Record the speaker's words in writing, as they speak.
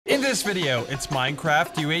this video, it's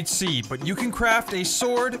Minecraft UHC, but you can craft a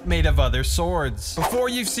sword made of other swords. Before,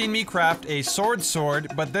 you've seen me craft a sword,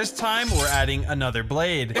 but this time we're adding another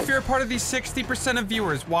blade. If you're a part of these 60% of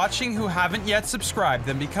viewers watching who haven't yet subscribed,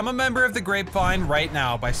 then become a member of the Grapevine right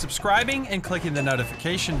now by subscribing and clicking the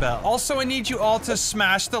notification bell. Also, I need you all to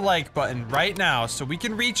smash the like button right now so we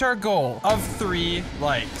can reach our goal of 3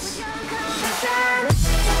 likes.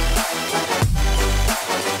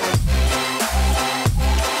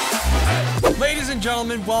 Ladies and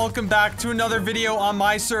gentlemen, welcome back to another video on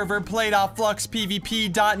my server,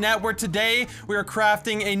 play.fluxpvp.net, where today we are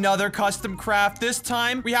crafting another custom craft. This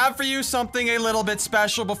time, we have for you something a little bit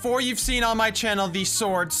special. Before, you've seen on my channel the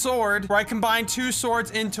sword, where I combine 2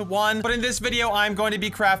 swords into one. But in this video, I'm going to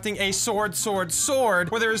be crafting a sword,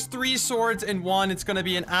 where there's 3 swords in one. It's going to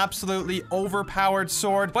be an absolutely overpowered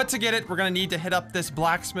sword. But to get it, we're going to need to hit up this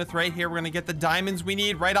blacksmith right here. We're going to get the diamonds we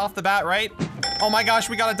need right off the bat, right? Oh my gosh,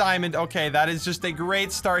 we got a diamond. Okay, that is just a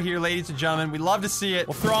great start here, ladies and gentlemen. We love to see it.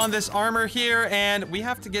 We'll throw on this armor here, and we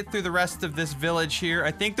have to get through the rest of this village here. I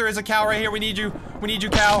think there is a cow right here. We need you. We need you,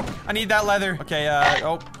 cow. I need that leather. Okay,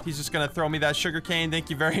 oh, he's just gonna throw me that sugar cane. Thank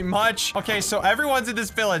you very much. Okay, so everyone's in this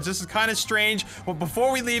village. This is kind of strange. But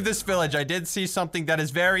before we leave this village, I did see something that is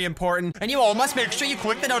very important. And you all must make sure you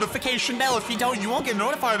click the notification bell. If you don't, you won't get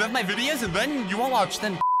notified of my videos, and then you won't watch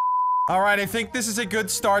them. All right, I think this is a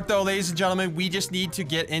good start, though, ladies and gentlemen. We just need to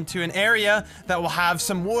get into an area that will have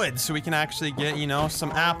some wood so we can actually get, you know,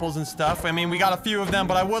 some apples and stuff. I mean, we got a few of them,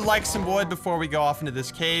 but I would like some wood before we go off into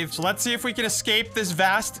this cave. So let's see if we can escape this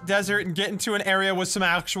vast desert and get into an area with some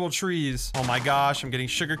actual trees. Oh my gosh, I'm getting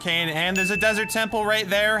sugarcane, and there's a desert temple right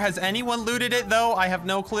there. Has anyone looted it, though? I have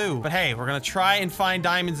no clue. But hey, we're gonna try and find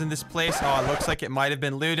diamonds in this place. Oh, it looks like it might have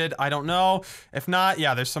been looted. I don't know. If not,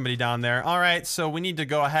 yeah, there's somebody down there. All right, so we need to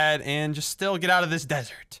go ahead and just still get out of this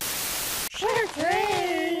desert.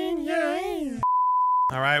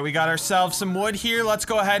 All right, we got ourselves some wood here. Let's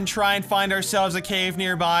go ahead and try and find ourselves a cave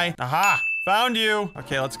nearby. Aha! Found you.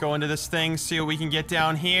 Okay, let's go into this thing, see what we can get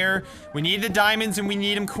down here. We need the diamonds, and we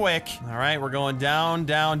need them quick. All right, we're going down,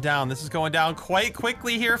 down, down. This is going down quite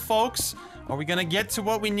quickly here, folks. Are we gonna get to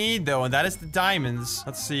what we need, though? And that is the diamonds.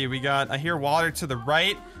 Let's see. We got, I hear water to the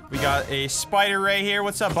right. We got a spider right here.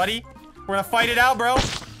 What's up, buddy? We're gonna fight it out, bro.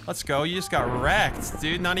 Let's go. You just got wrecked,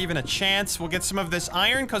 dude. Not even a chance. We'll get some of this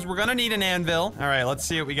iron because we're gonna need an anvil. All right, let's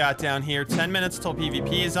see what we got down here. 10 minutes till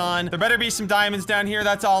PvP is on. There better be some diamonds down here.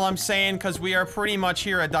 That's all I'm saying, because we are pretty much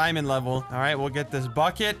here at diamond level. All right, we'll get this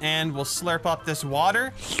bucket and we'll slurp up this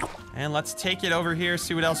water. And let's take it over here,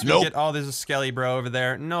 see what else we get. Oh, there's a skelly bro over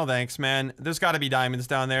there. No thanks, man. There's got to be diamonds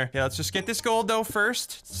down there. Yeah, let's just get this gold, though,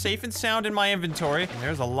 first. Safe and sound in my inventory. And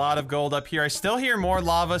there's a lot of gold up here. I still hear more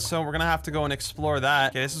lava, so we're going to have to go and explore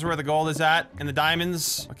that. Okay, this is where the gold is at. And the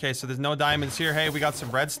diamonds. Okay, so there's no diamonds here. Hey, we got some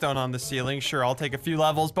redstone on the ceiling. Sure, I'll take a few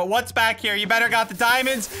levels. But what's back here? You better got the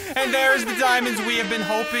diamonds. And there's the diamonds we have been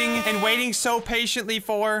hoping and waiting so patiently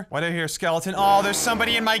for. What I hear, skeleton? Oh, there's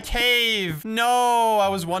somebody in my cave. No, I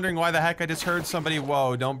was wondering why the heck I just heard somebody.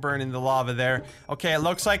 Whoa, don't burn in the lava there. Okay, it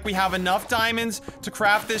looks like we have enough diamonds to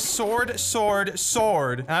craft this sword.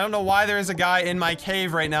 And I don't know why there is a guy in my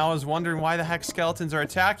cave right now. I was wondering why the heck skeletons are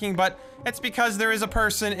attacking, but it's because there is a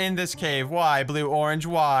person in this cave. Why, blue, orange,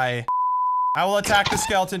 why? I will attack the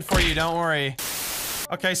skeleton for you, don't worry.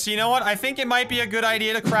 Okay, so you know what? I think it might be a good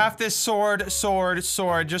idea to craft this sword,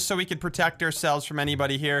 just so we could protect ourselves from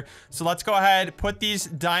anybody here. So let's go ahead, put these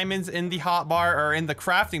diamonds in the hotbar, or in the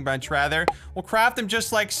crafting bench, rather. We'll craft them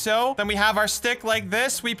just like so. Then we have our stick like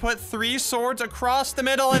this. We put 3 swords across the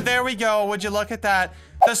middle, and there we go. Would you look at that?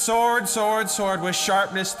 The sword with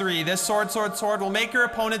sharpness 3. This sword will make your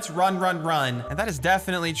opponents run. And that is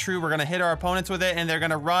definitely true. We're gonna hit our opponents with it, and they're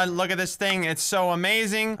gonna run. Look at this thing. It's so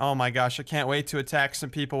amazing. Oh my gosh, I can't wait to attack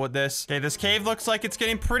some people with this. Okay, this cave looks like it's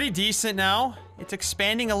getting pretty decent now. It's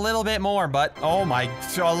expanding a little bit more, but oh my,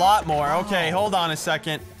 a lot more. Okay, hold on a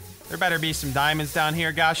second. There better be some diamonds down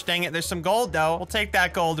here. Gosh dang it. There's some gold, though. We'll take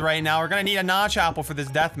that gold right now. We're gonna need a notch apple for this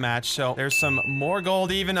death match. So there's some more gold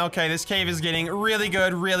even. Okay, this cave is getting really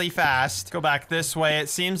good really fast. Go back this way. It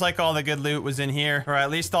seems like all the good loot was in here. Or at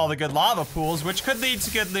least all the good lava pools, which could lead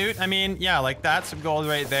to good loot. I mean, yeah, like that. Some gold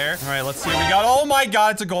right there. All right, let's see what we got. Oh my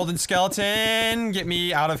god, it's a golden skeleton. Get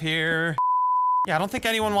me out of here. Yeah, I don't think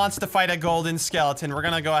anyone wants to fight a golden skeleton. We're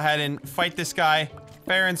gonna go ahead and fight this guy.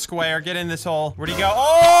 Fair and square. Get in this hole. Where'd he go?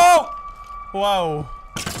 Oh! Whoa.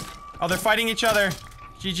 Oh, they're fighting each other.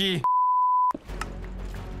 GG.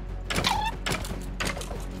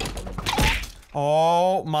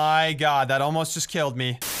 Oh my god, that almost just killed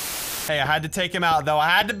me. Hey, I had to take him out, though. I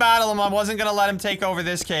had to battle him. I wasn't gonna let him take over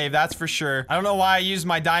this cave, that's for sure. I don't know why I used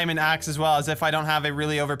my diamond axe as well, as if I don't have a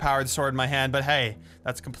really overpowered sword in my hand, but hey,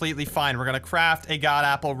 that's completely fine. We're gonna craft a god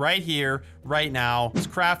apple right here, right now. Let's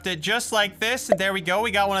craft it just like this, and there we go. We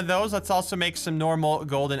got one of those. Let's also make some normal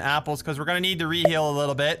golden apples, because we're gonna need to re-heal a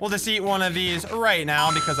little bit. We'll just eat one of these right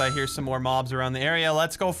now, because I hear some more mobs around the area.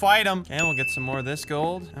 Let's go fight them. Okay, we'll get some more of this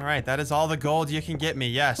gold. All right, that is all the gold you can get me.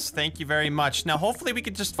 Yes, thank you very much. Now, hopefully we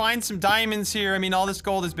could just find some diamonds here. I mean, all this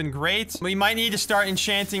gold has been great. We might need to start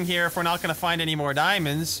enchanting here if we're not gonna find any more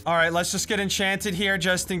diamonds. All right, let's just get enchanted here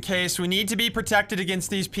just in case. We need to be protected against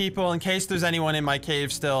these people in case there's anyone in my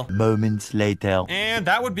cave still. Moments later. And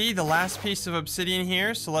that would be the last piece of obsidian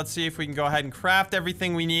here. So let's see if we can go ahead and craft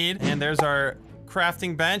everything we need. And there's our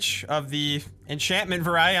crafting bench of the enchantment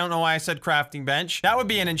variety. I don't know why I said crafting bench. That would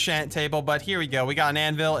be an enchant table, but here we go. We got an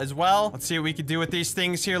anvil as well. Let's see what we can do with these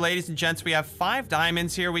things here, ladies and gents. We have 5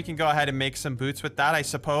 diamonds here. We can go ahead and make some boots with that, I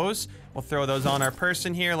suppose. We'll throw those on our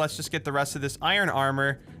person here. Let's just get the rest of this iron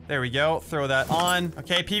armor. There we go. Throw that on.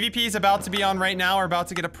 Okay, PvP is about to be on right now. We're about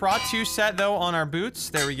to get a Prot 2 set, though, on our boots.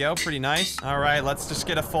 There we go. Pretty nice. All right, let's just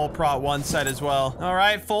get a full Prot 1 set as well. All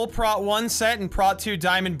right, full Prot 1 set and Prot 2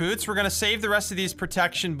 diamond boots. We're going to save the rest of these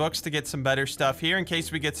protection books to get some better stuff here in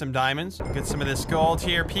case we get some diamonds. Get some of this gold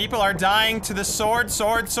here. People are dying to the sword,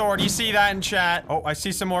 sword, sword. You see that in chat. Oh, I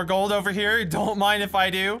see some more gold over here. Don't mind if I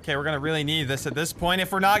do. Okay, we're going to really need this at this point.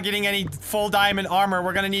 If we're not getting any full diamond armor,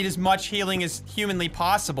 we're going to need as much healing as humanly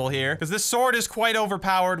possible here, because this sword is quite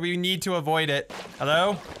overpowered. We need to avoid it.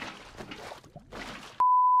 Hello?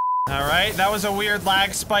 All right, that was a weird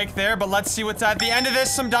lag spike there, but let's see what's at the end of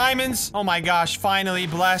this. Some diamonds. Oh my gosh, finally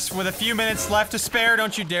blessed with a few minutes left to spare.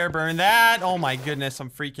 Don't you dare burn that. Oh my goodness, I'm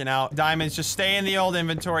freaking out. Diamonds, just stay in the old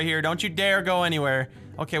inventory here. Don't you dare go anywhere.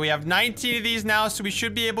 Okay, we have 19 of these now, so we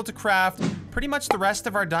should be able to craft pretty much the rest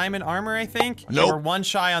of our diamond armor, I think. Nope. We're 1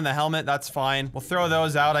 shy on the helmet. That's fine. We'll throw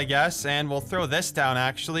those out, I guess, and we'll throw this down,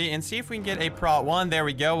 actually, and see if we can get a Prot 1. There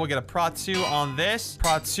we go. We'll get a Prot 2 on this,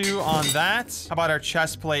 Prot 2 on that. How about our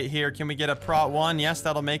chest plate here? Can we get a Prot 1? Yes,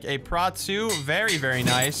 that'll make a Prot 2. Very, very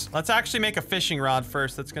nice. Let's actually make a fishing rod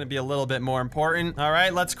first. That's going to be a little bit more important. All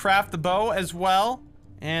right, let's craft the bow as well.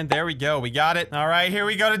 And there we go. We got it. All right, here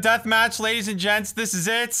we go to deathmatch, ladies and gents. This is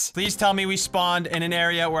it. Please tell me we spawned in an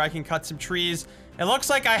area where I can cut some trees. It looks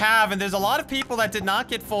like I have, and there's a lot of people that did not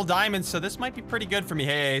get full diamonds, so this might be pretty good for me.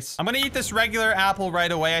 Hey, Ace. I'm gonna eat this regular apple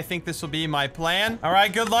right away. I think this will be my plan. All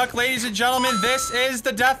right, good luck, ladies and gentlemen. This is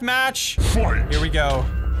the deathmatch. Here we go.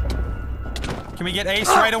 Can we get Ace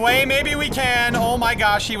right away? Maybe we can. Oh my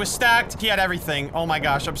gosh, he was stacked. He had everything. Oh my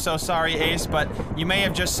gosh, I'm so sorry, Ace, but you may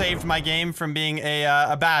have just saved my game from being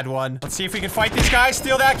a bad one. Let's see if we can fight these guys,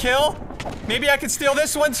 steal that kill. Maybe I could steal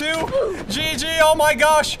this one too. GG, oh my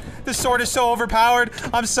gosh. This sword is so overpowered.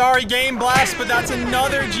 I'm sorry, Game Blast, but that's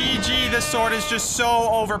another GG. This sword is just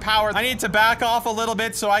so overpowered. I need to back off a little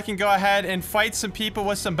bit so I can go ahead and fight some people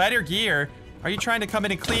with some better gear. Are you trying to come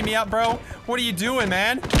in and clean me up, bro? What are you doing,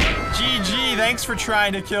 man? GG, thanks for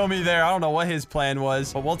trying to kill me there. I don't know what his plan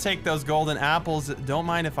was, but we'll take those golden apples. Don't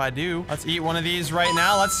mind if I do. Let's eat one of these right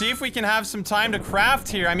now. Let's see if we can have some time to craft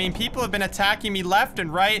here. I mean, people have been attacking me left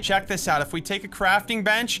and right. Check this out. If we take a crafting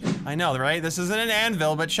bench, I know, right? This isn't an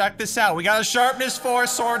anvil, but check this out. We got a sharpness 4,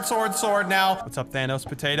 sword, sword, sword now. What's up, Thanos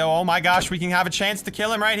Potato? Oh my gosh, we can have a chance to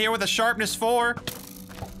kill him right here with a sharpness 4.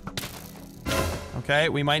 Okay,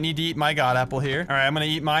 we might need to eat my god apple here. All right, I'm gonna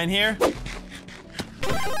eat mine here.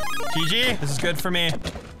 GG, this is good for me.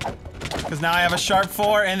 Because now I have a sharp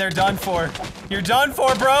 4 and they're done for. You're done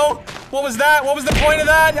for, bro. What was that? What was the point of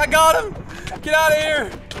that? I got him. Get out of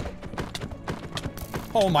here.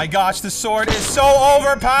 Oh my gosh, this sword is so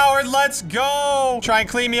overpowered. Let's go. Try and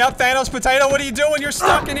clean me up, Thanos Potato. What are you doing? You're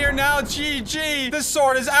stuck in here now. GG. This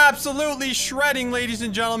sword is absolutely shredding, ladies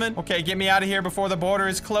and gentlemen. Okay, get me out of here before the border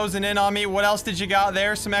is closing in on me. What else did you got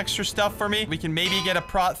there? Some extra stuff for me? We can maybe get a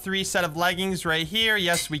Prot 3 set of leggings right here.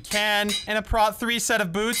 Yes, we can. And a Prot 3 set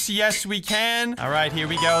of boots. Yes, we can. All right, here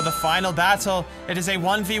we go. The final battle. It is a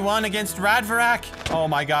 1v1 against Radvarak. Oh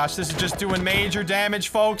my gosh, this is just doing major damage,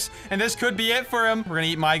 folks. And this could be it for him. We're gonna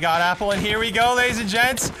eat my god apple, and here we go, ladies and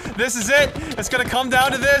gents. This is it. It's gonna come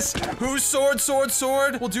down to this. Whose sword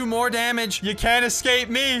will do more damage? You can't escape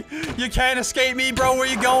me. You can't escape me, bro. Where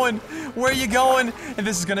you going? Where you going? And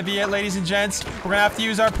this is gonna be it, ladies and gents. We're gonna have to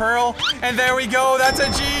use our pearl, and there we go. That's a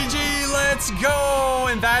GG, let's go.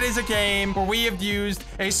 And that is a game where we have used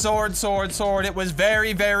a sword. It was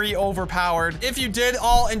very, very overpowered. If you did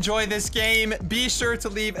all enjoy this game, be sure to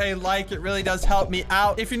leave a like. It really does help me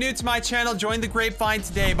out. If you're new to my channel, join the Grapevine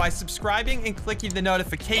today by subscribing and clicking the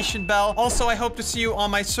notification bell. Also, I hope to see you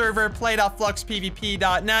on my server,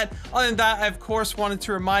 play.fluxpvp.net. Other than that, I of course wanted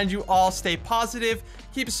to remind you all, stay positive,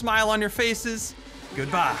 keep a smile on your faces.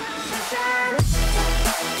 Goodbye.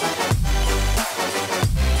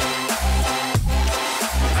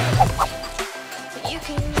 You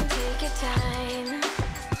can take your time.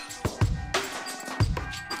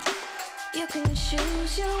 You can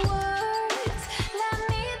choose your words.